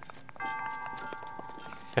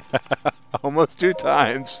almost 2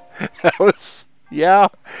 times. That was, yeah,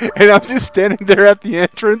 and I'm just standing there at the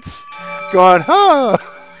entrance, going, huh?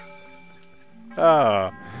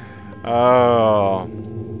 Oh, oh,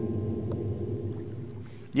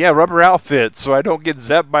 yeah, rubber outfit, so I don't get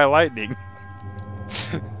zapped by lightning.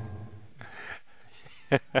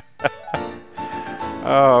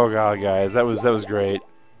 Oh god, guys, that was great.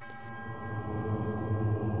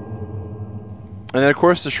 And then of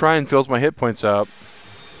course the shrine fills my hit points up.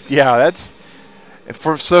 Yeah, that's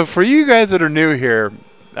for you guys that are new here.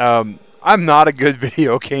 I'm not a good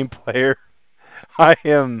video game player. I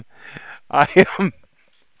am, I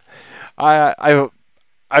am, I'm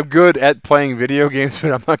good at playing video games,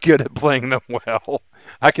 but I'm not good at playing them well.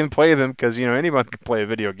 I can play them because you know anyone can play a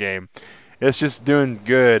video game. It's just doing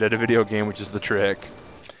good at a video game, which is the trick.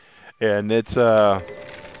 And it's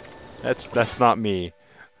that's not me.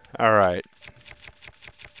 All right.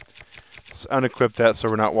 Let's unequip that so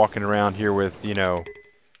we're not walking around here with, you know,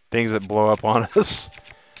 things that blow up on us.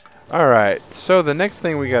 All right. So the next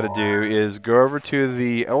thing we got to do is go over to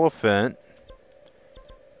the elephant.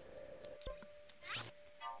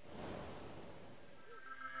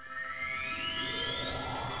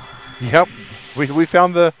 Yep, we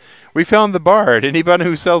found the bard. Anybody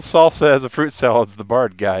who sells salsa as a fruit salad's the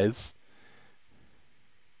bard, guys.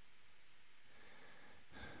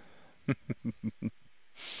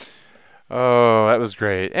 Oh, that was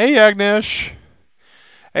great. Hey, Agnesh.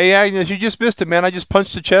 Hey, Agnes, you just missed it, man. I just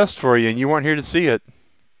punched the chest for you, and you weren't here to see it.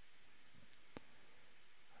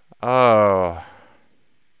 Oh,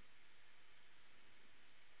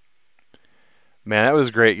 man, that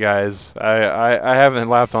was great, guys. I haven't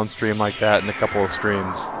laughed on stream like that in a couple of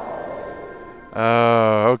streams.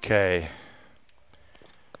 Oh, okay.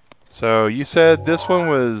 So you said this one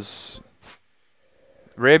was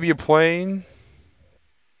Arabia Plain?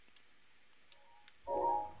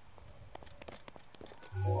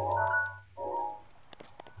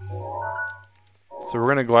 So we're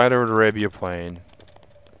going to glide over to Arabia Plain.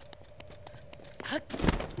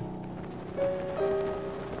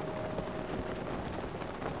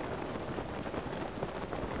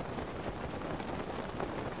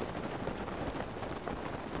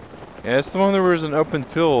 Yeah, it's the one where there's an open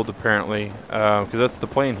field, apparently, because that's the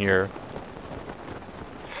plane here.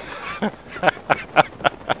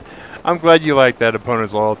 I'm glad you like that,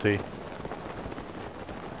 opponent's loyalty.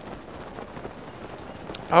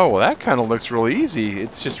 Oh, well, that kind of looks really easy.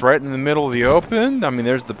 It's just right in the middle of the open. I mean,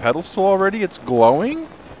 there's the pedestal already. It's glowing.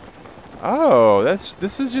 Oh,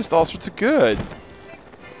 this is just all sorts of good.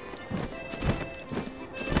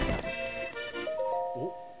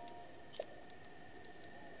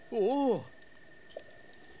 Oh.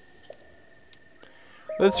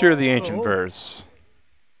 Let's hear the ancient verse.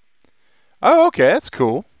 Oh, okay, that's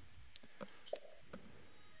cool.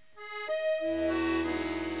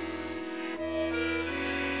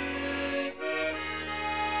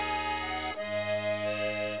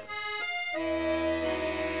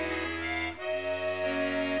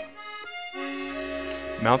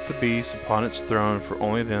 Mount the beast upon its throne, for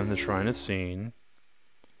only then the shrine is seen.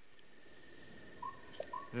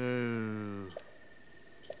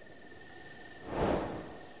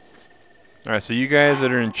 Alright, so you guys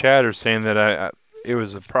that are in chat are saying that it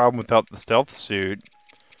was a problem without the stealth suit.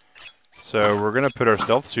 So we're going to put our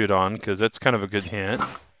stealth suit on, because that's kind of a good hint.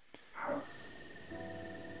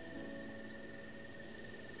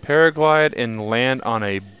 Paraglide and land on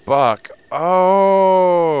a buck.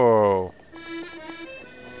 Oh!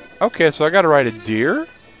 Okay, so I got to ride a deer? Is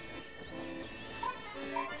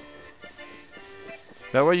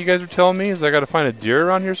that what you guys are telling me? Is I got to find a deer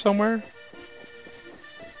around here somewhere?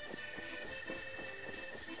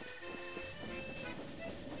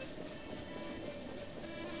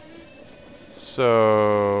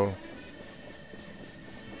 So...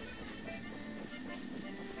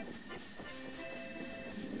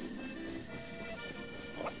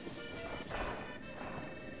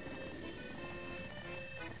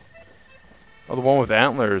 Oh, the one with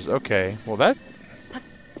antlers. Okay, well that...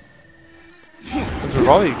 Since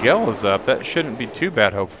Rivali Gale is up, that shouldn't be too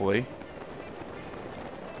bad, hopefully.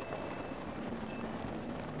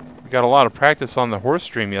 We got a lot of practice on the horse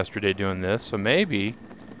stream yesterday doing this, so maybe,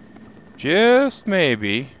 just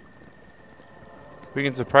maybe, we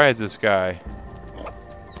can surprise this guy.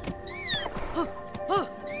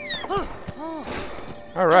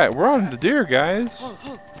 Alright, we're on the deer, guys.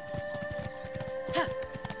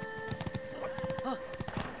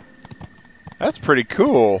 That's pretty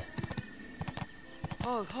cool.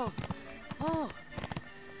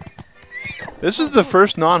 This is the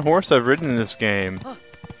first non-horse I've ridden in this game.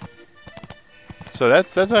 So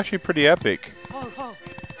that's actually pretty epic.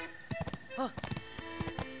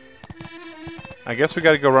 I guess we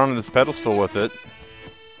got to go around this pedestal with it.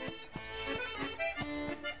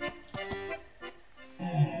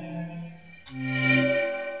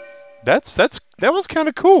 That was kind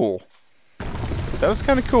of cool. That was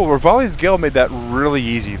kind of cool. Rivali's Gale made that really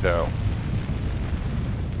easy, though.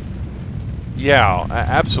 Yeah,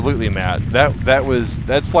 absolutely, Matt.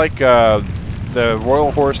 That's like the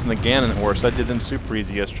Royal Horse and the Ganon Horse. I did them super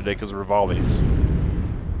easy yesterday because of Rivali's.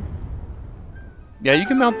 Yeah, you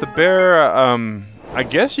can mount the bear. I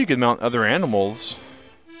guess you can mount other animals.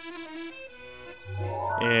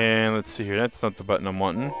 And let's see here. That's not the button I'm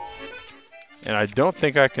wanting. And I don't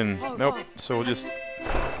think I can. Nope. So we'll just.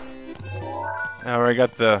 I already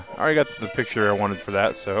got the picture I wanted for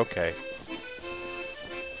that. So okay.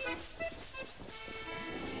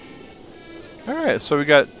 All right. So we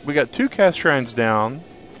got 2 Kass shrines down.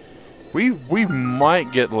 We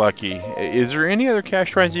might get lucky. Is there any other Kass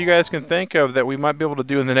shrines you guys can think of that we might be able to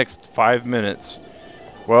do in the next 5 minutes?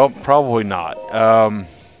 Well, probably not.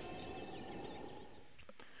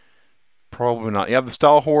 Probably not. You have the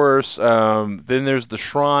stall horse. Then there's the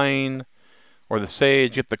shrine. or the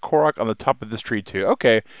sage. Get the korok on the top of this tree too.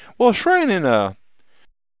 Okay. Well, shrine in the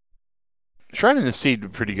seed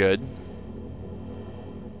would be pretty good.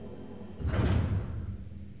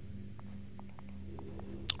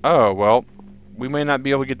 Oh well, we may not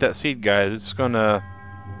be able to get that seed, guys. It's gonna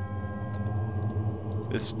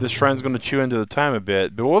this shrine's gonna chew into the time a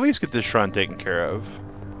bit, but we'll at least get this shrine taken care of.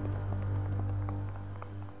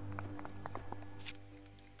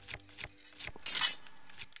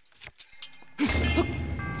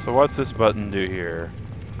 So what's this button do here?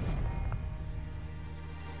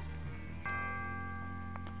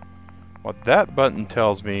 What that button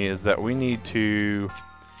tells me is that we need to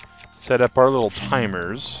set up our little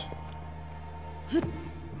timers.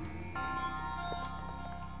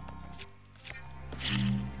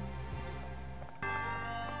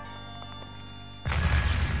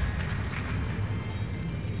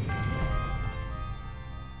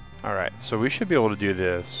 Alright, so we should be able to do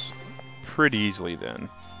this pretty easily then.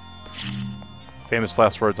 Famous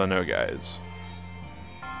last words I know, guys.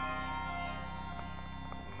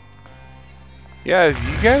 Yeah, if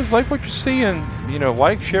you guys like what you're seeing, you know,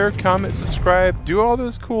 like, share, comment, subscribe, do all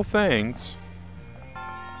those cool things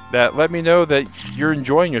that let me know that you're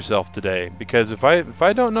enjoying yourself today. Because if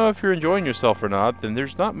I don't know if you're enjoying yourself or not, then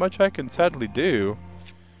there's not much I can sadly do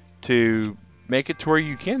to make it to where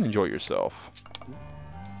you can enjoy yourself.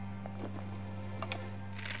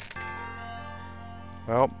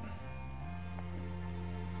 Well,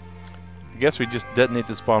 I guess we just detonate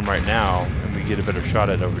this bomb right now and we get a better shot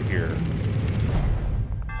at it over here.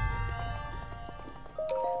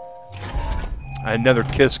 Another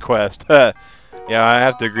kiss quest. Yeah, I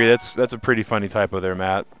have to agree. That's a pretty funny typo there,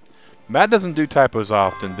 Matt. Matt doesn't do typos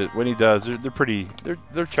often, but when he does,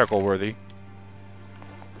 they're chuckle worthy.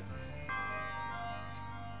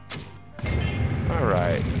 All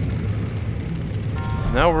right.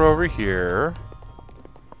 So now we're over here,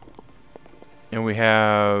 and we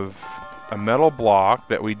have a metal block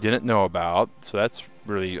that we didn't know about, so that's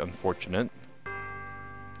really unfortunate.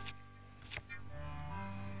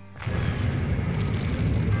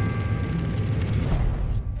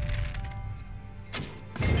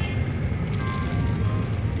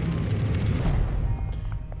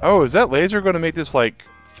 Oh, is that laser going to make this like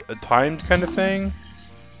a timed kind of thing?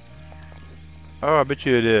 Oh, I bet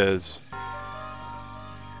you it is.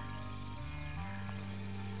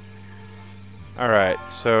 Alright,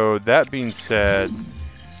 so that being said,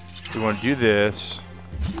 we want to do this.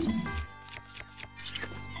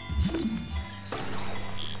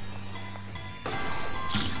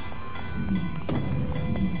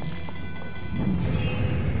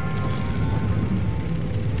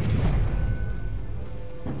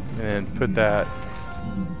 And put that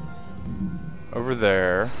over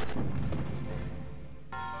there.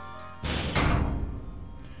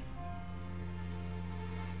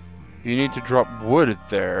 You need to drop wood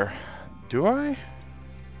there. Do I?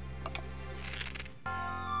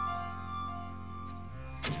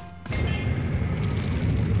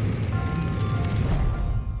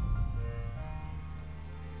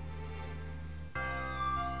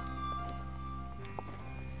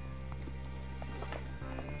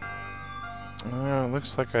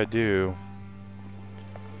 Looks like I do.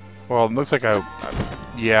 Well, it looks like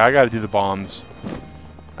yeah, I gotta do the bombs.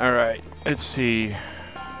 Alright, let's see.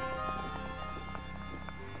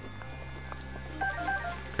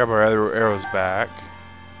 Grab our other arrows back.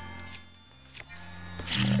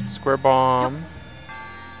 Right, square bomb.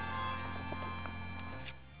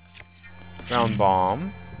 Round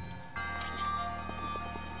bomb.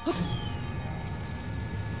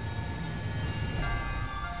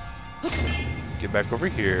 Get back over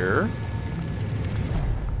here.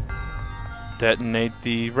 Detonate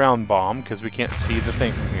the round bomb because we can't see the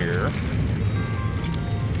thing from here.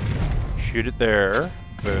 Shoot it there.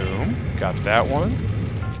 Boom. Got that one.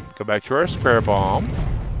 Go back to our square bomb.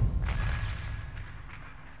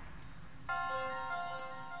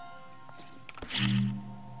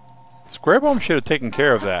 Square bomb should have taken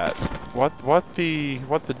care of that. What the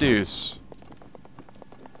deuce?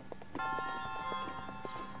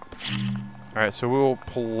 Alright, so we'll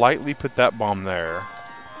politely put that bomb there.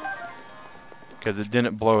 Because it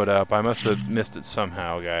didn't blow it up. I must have missed it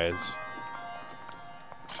somehow, guys.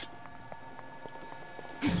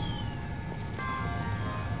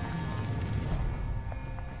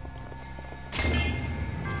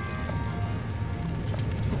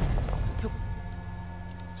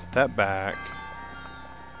 Set that back.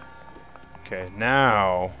 Okay,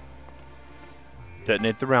 now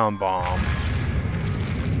detonate the round bomb.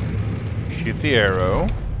 Shoot the arrow.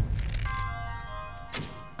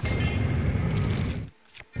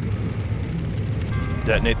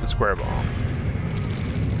 Detonate the square bomb.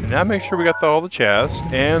 Now make sure we got all the chests,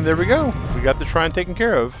 and there we go. We got the shrine taken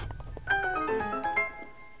care of.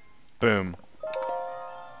 Boom.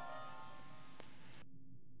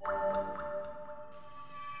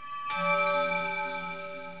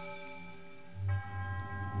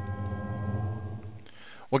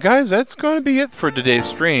 Well, guys, that's going to be it for today's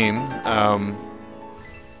stream.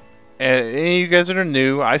 Any of you guys that are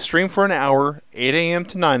new, I stream for an hour, 8 a.m.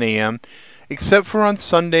 to 9 a.m., except for on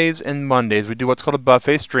Sundays and Mondays. We do what's called a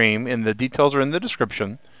buffet stream, and the details are in the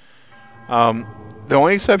description. The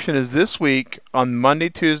only exception is this week, on Monday,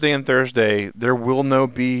 Tuesday, and Thursday, there will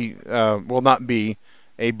not be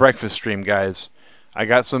a breakfast stream, guys. I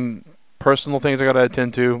got some personal things I got to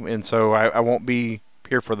attend to, and so I won't be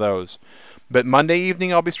here for those. But Monday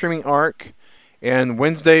evening, I'll be streaming Ark, and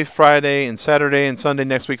Wednesday, Friday, and Saturday, and Sunday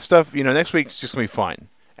next week stuff. Next week's just going to be fine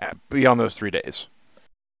beyond those 3 days.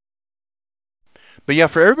 But yeah,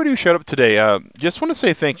 for everybody who showed up today, just want to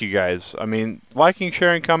say thank you guys. I mean, liking,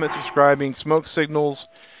 sharing, commenting, subscribing, smoke signals,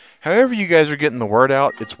 however you guys are getting the word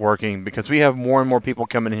out, it's working because we have more and more people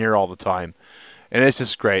coming in here all the time. And it's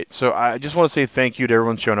just great. So I just want to say thank you to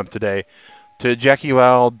everyone showing up today. To Jackie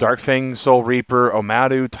Lau, Darkfang, Soul Reaper,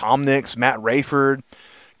 Omadu, Tom Nix, Matt Rayford,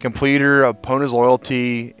 Completer, Opponent's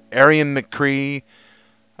Loyalty, Arian McCree,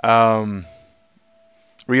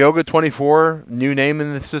 Ryoga24, new name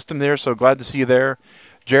in the system there, so glad to see you there.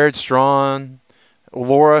 Jared Strawn,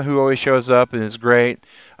 Laura, who always shows up and is great.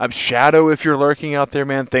 Shadow, if you're lurking out there,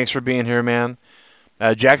 man, thanks for being here, man.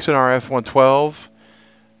 Jackson RF112.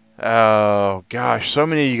 Oh, gosh, so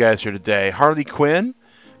many of you guys here today. Harley Quinn,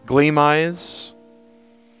 Gleam Eyes.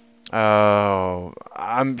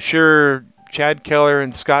 I'm sure Chad Keller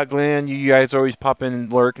and Scott Glenn, you guys always pop in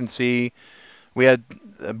and lurk and see. We had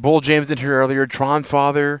Bull James in here earlier, Tron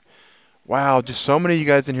Father. Wow, just so many of you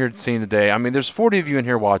guys in here seeing today. I mean, there's 40 of you in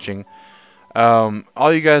here watching.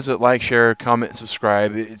 All you guys that like, share, comment,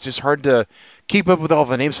 subscribe. It's just hard to keep up with all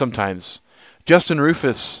the names sometimes. Justin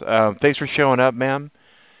Rufus, thanks for showing up, man.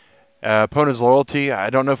 Pona's Loyalty, I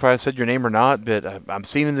don't know if I said your name or not, but I'm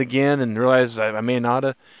seeing it again and realize I may not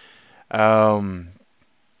have.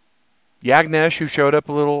 Yagnesh, who showed up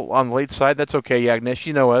a little on the late side. That's okay, Yagnesh.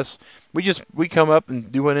 You know us. We come up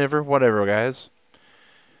and do whatever, guys.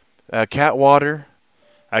 Catwater.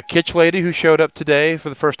 Kitch Lady, who showed up today for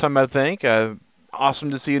the first time, I think.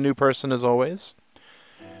 Awesome to see a new person, as always.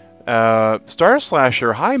 Star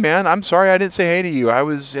Slasher. Hi, man. I'm sorry I didn't say hey to you. I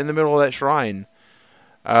was in the middle of that shrine.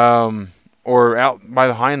 Or out by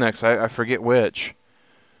the Hynex. I forget which.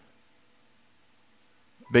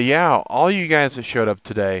 But yeah, all you guys that showed up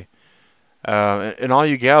today, and all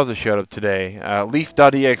you gals that showed up today,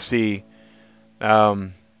 Leaf.exe,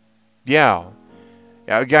 yeah,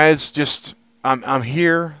 guys, just I'm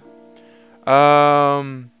here.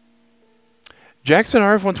 Jackson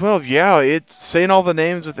RF112, yeah, it's saying all the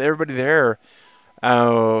names with everybody there.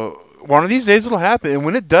 One of these days it'll happen, and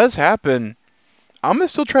when it does happen, I'm gonna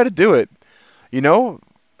still try to do it. A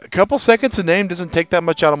couple seconds a name doesn't take that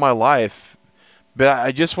much out of my life. But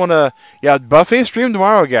I just want to, buffet stream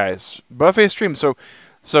tomorrow, guys. Buffet stream.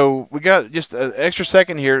 So we got just an extra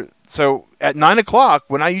second here. So at 9 o'clock,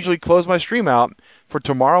 when I usually close my stream out for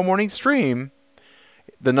tomorrow morning stream,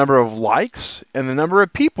 the number of likes and the number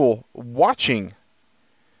of people watching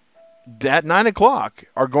at 9 o'clock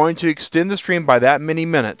are going to extend the stream by that many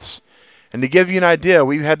minutes. And to give you an idea,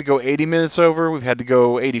 we've had to go 80 minutes over. We've had to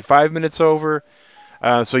go 85 minutes over.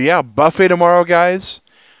 So yeah, buffet tomorrow, guys.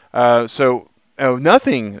 Oh,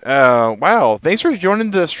 nothing. Wow. Thanks for joining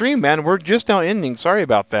the stream, man. We're just now ending. Sorry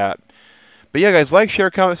about that. But yeah, guys, like, share,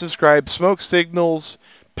 comment, subscribe, smoke signals,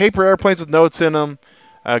 paper airplanes with notes in them.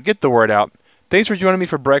 Get the word out. Thanks for joining me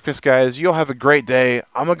for breakfast, guys. You'll have a great day.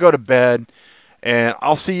 I'm going to go to bed, and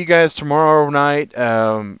I'll see you guys tomorrow night.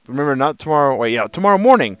 Remember, not tomorrow. Wait, yeah, tomorrow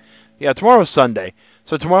morning. Yeah, tomorrow's Sunday.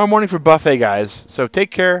 So tomorrow morning for buffet, guys. So take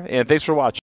care, and thanks for watching.